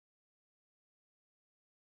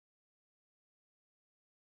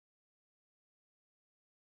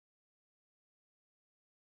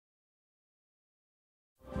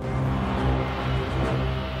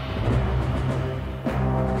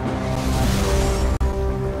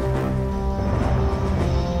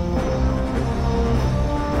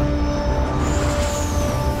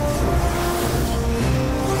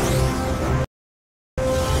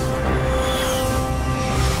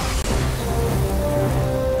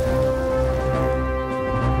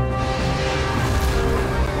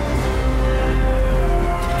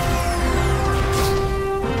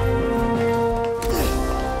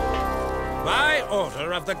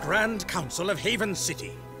Grand Council of Haven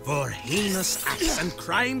City for heinous acts and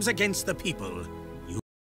crimes against the people.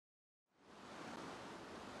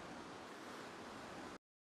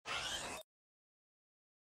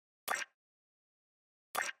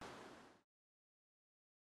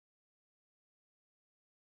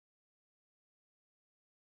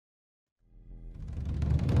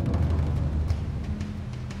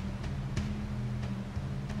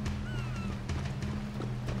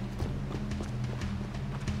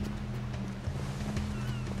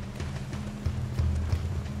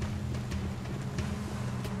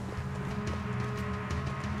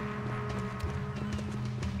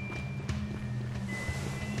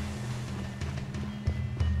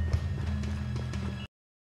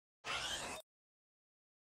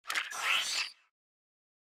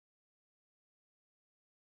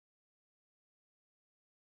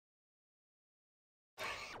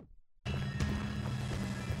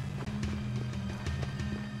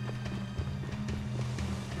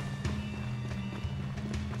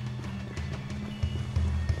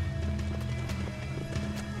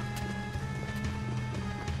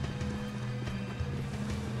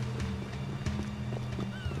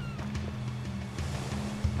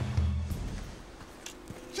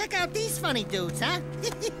 Check out these funny dudes, huh?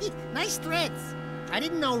 Nice threads. I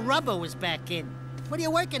didn't know rubber was back in. What are you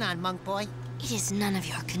working on, Monk Boy? It is none of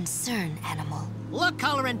your concern, Animal. Look,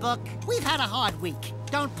 Coloring Book, we've had a hard week.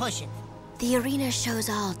 Don't push it. The arena shows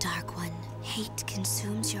all, Dark One. Hate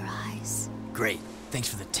consumes your eyes. Great. Thanks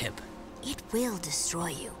for the tip. It will destroy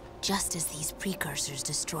you, just as these precursors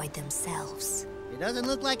destroyed themselves. It doesn't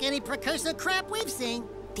look like any precursor crap we've seen.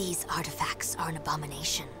 These artifacts are an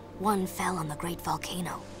abomination. One fell on the Great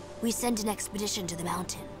Volcano. We sent an expedition to the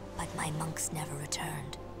mountain, but my monks never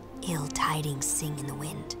returned. Ill tidings sing in the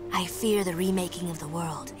wind. I fear the remaking of the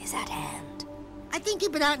world is at hand. I think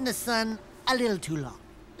you've been out in the sun a little too long.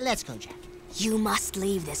 Let's go, Jack. You must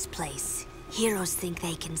leave this place. Heroes think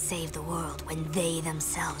they can save the world when they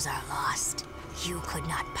themselves are lost. You could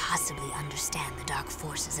not possibly understand the dark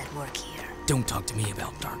forces at work here. Don't talk to me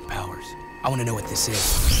about dark powers. I want to know what this is.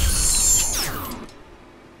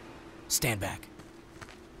 Stand back.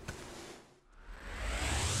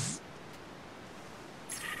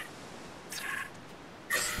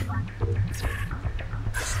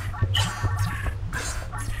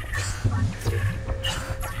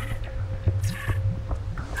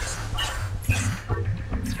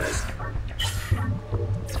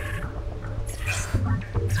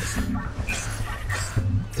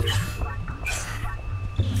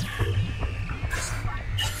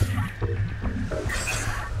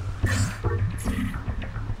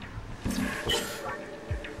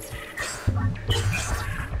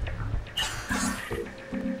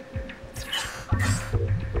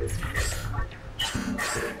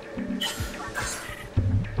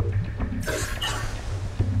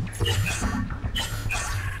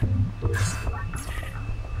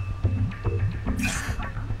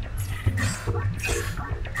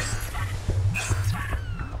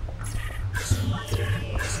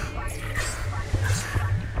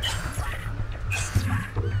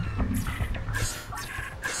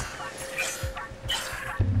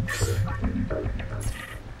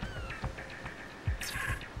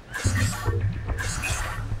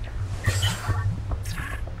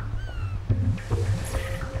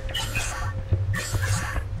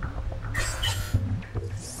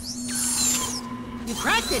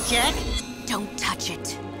 Cracked it, Jack. Don't touch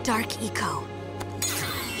it. Dark Eco.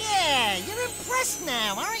 Yeah, you're impressed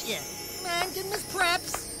now, aren't you? Man, give him his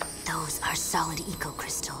preps. Those are solid eco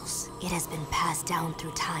crystals. It has been passed down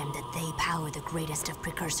through time that they power the greatest of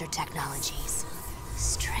precursor technologies.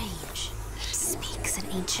 Strange. It speaks an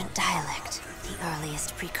ancient dialect, the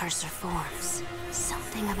earliest precursor forms.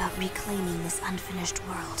 Something about reclaiming this unfinished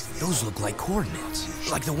world. Those look like coordinates,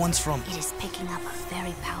 like the ones from... It is picking up a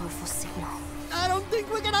very powerful signal. I don't think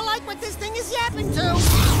we're gonna like what this thing is yapping to.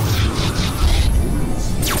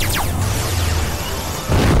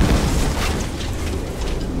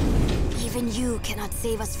 Even you cannot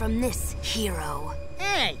save us from this, hero.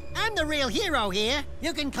 Hey, I'm the real hero here.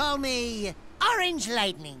 You can call me Orange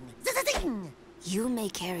Lightning. Z-z-zing! You may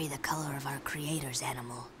carry the color of our creator's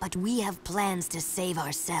Animal, but we have plans to save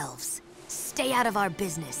ourselves. Stay out of our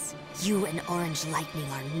business. You and Orange Lightning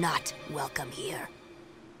are not welcome here.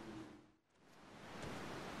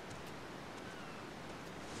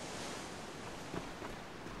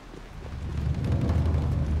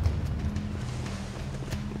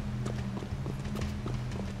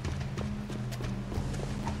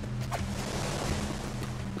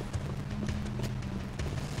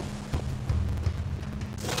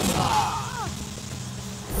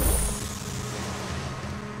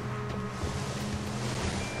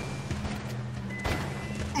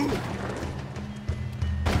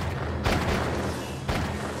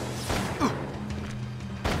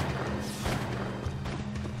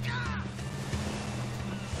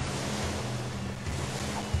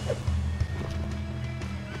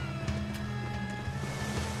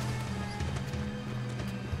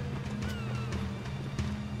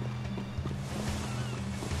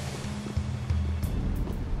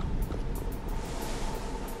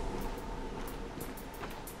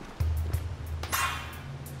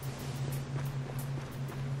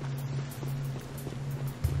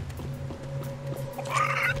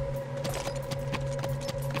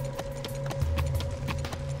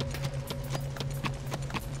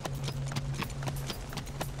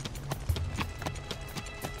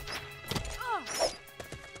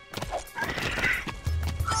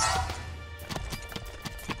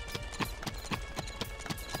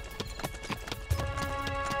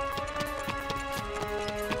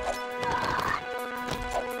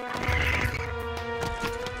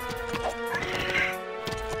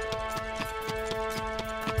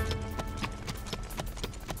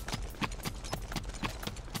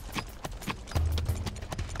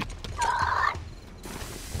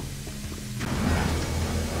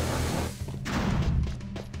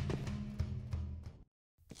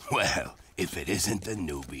 Well, if it isn't the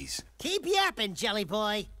newbies. Keep yapping, Jelly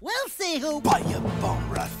Boy. We'll see who... Bite your bum,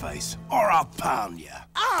 Ratface, or I'll pound you.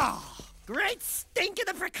 Oh, great stink of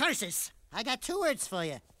the precursors. I got 2 words for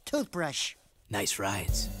you. Toothbrush. Nice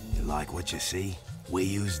rides. You like what you see? We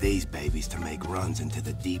use these babies to make runs into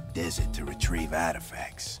the deep desert to retrieve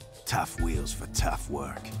artifacts. Tough wheels for tough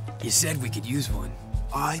work. You said we could use one.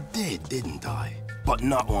 I did, didn't I? But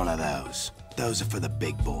not one of those. Those are for the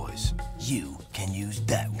big boys. You can use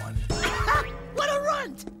that one. What a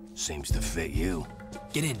runt! Seems to fit you.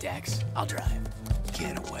 Get in, Dax. I'll drive.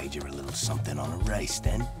 Care to wager a little something on a race,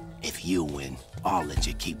 then? If you win, I'll let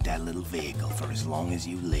you keep that little vehicle for as long as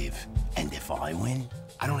you live. And if I win?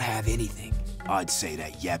 I don't have anything. I'd say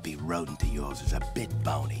that yappy rodent of yours is a bit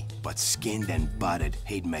bony, but skinned and buttered,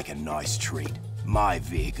 he'd make a nice treat. My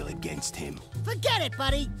vehicle against him. Forget it,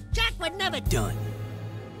 buddy. Jack would never... Done.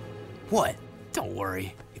 What? Don't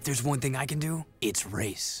worry. If there's one thing I can do, it's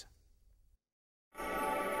race.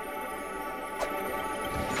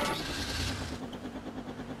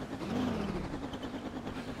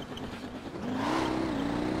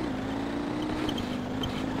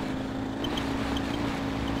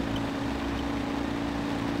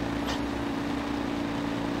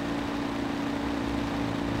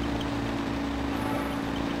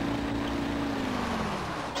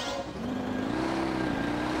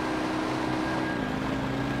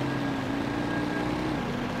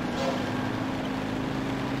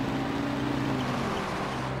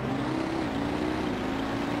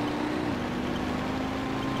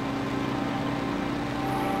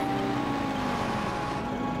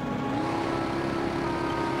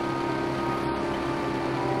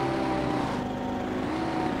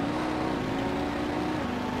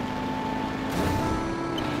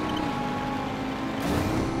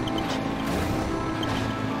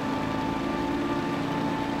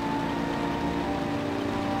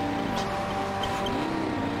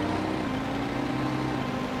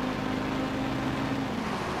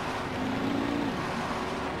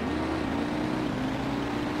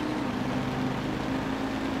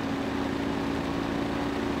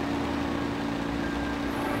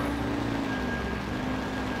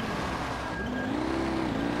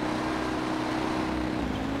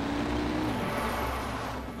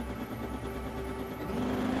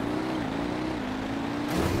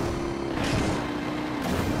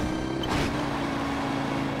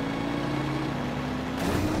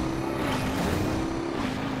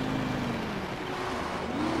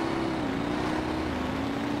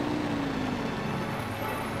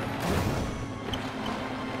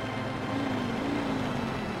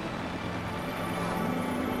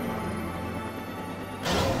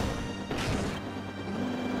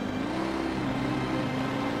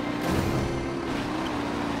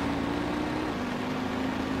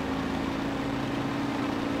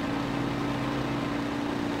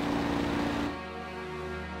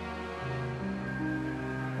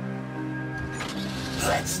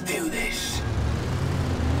 Let's do this.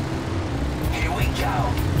 Here we go.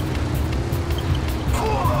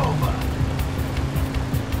 Whoa!